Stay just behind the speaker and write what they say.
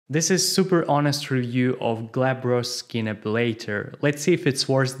This is super honest review of Glabrous Skin Epilator. Let's see if it's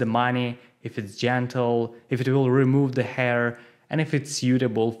worth the money, if it's gentle, if it will remove the hair, and if it's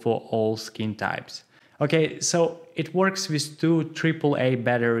suitable for all skin types. Okay, so it works with two AAA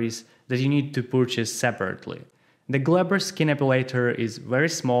batteries that you need to purchase separately. The Glabrous Skin Epilator is very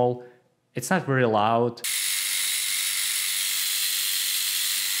small, it's not very loud,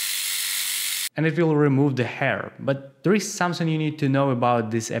 and it will remove the hair. But there is something you need to know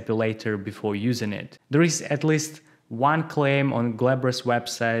about this epilator before using it. There is at least one claim on Glabrous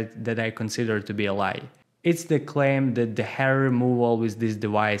website that I consider to be a lie. It's the claim that the hair removal with this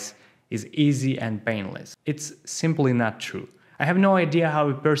device is easy and painless. It's simply not true. I have no idea how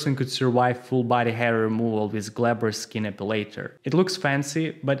a person could survive full body hair removal with Glabrous Skin Epilator. It looks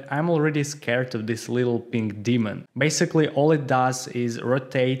fancy, but I'm already scared of this little pink demon. Basically all it does is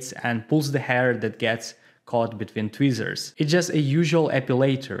rotates and pulls the hair that gets caught between tweezers. It's just a usual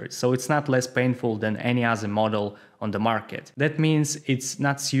epilator, so it's not less painful than any other model on the market. That means it's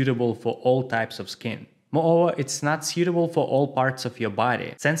not suitable for all types of skin. Moreover, it's not suitable for all parts of your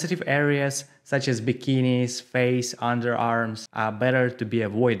body. Sensitive areas such as bikinis, face, underarms are better to be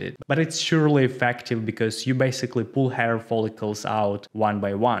avoided. But it's surely effective because you basically pull hair follicles out one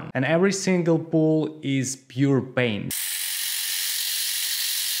by one. And every single pull is pure pain.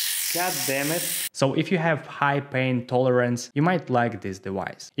 God damn it. So if you have high pain tolerance, you might like this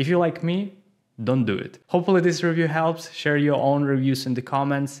device. If you like me, don't do it. Hopefully this review helps. Share your own reviews in the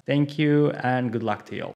comments. Thank you and good luck to you all.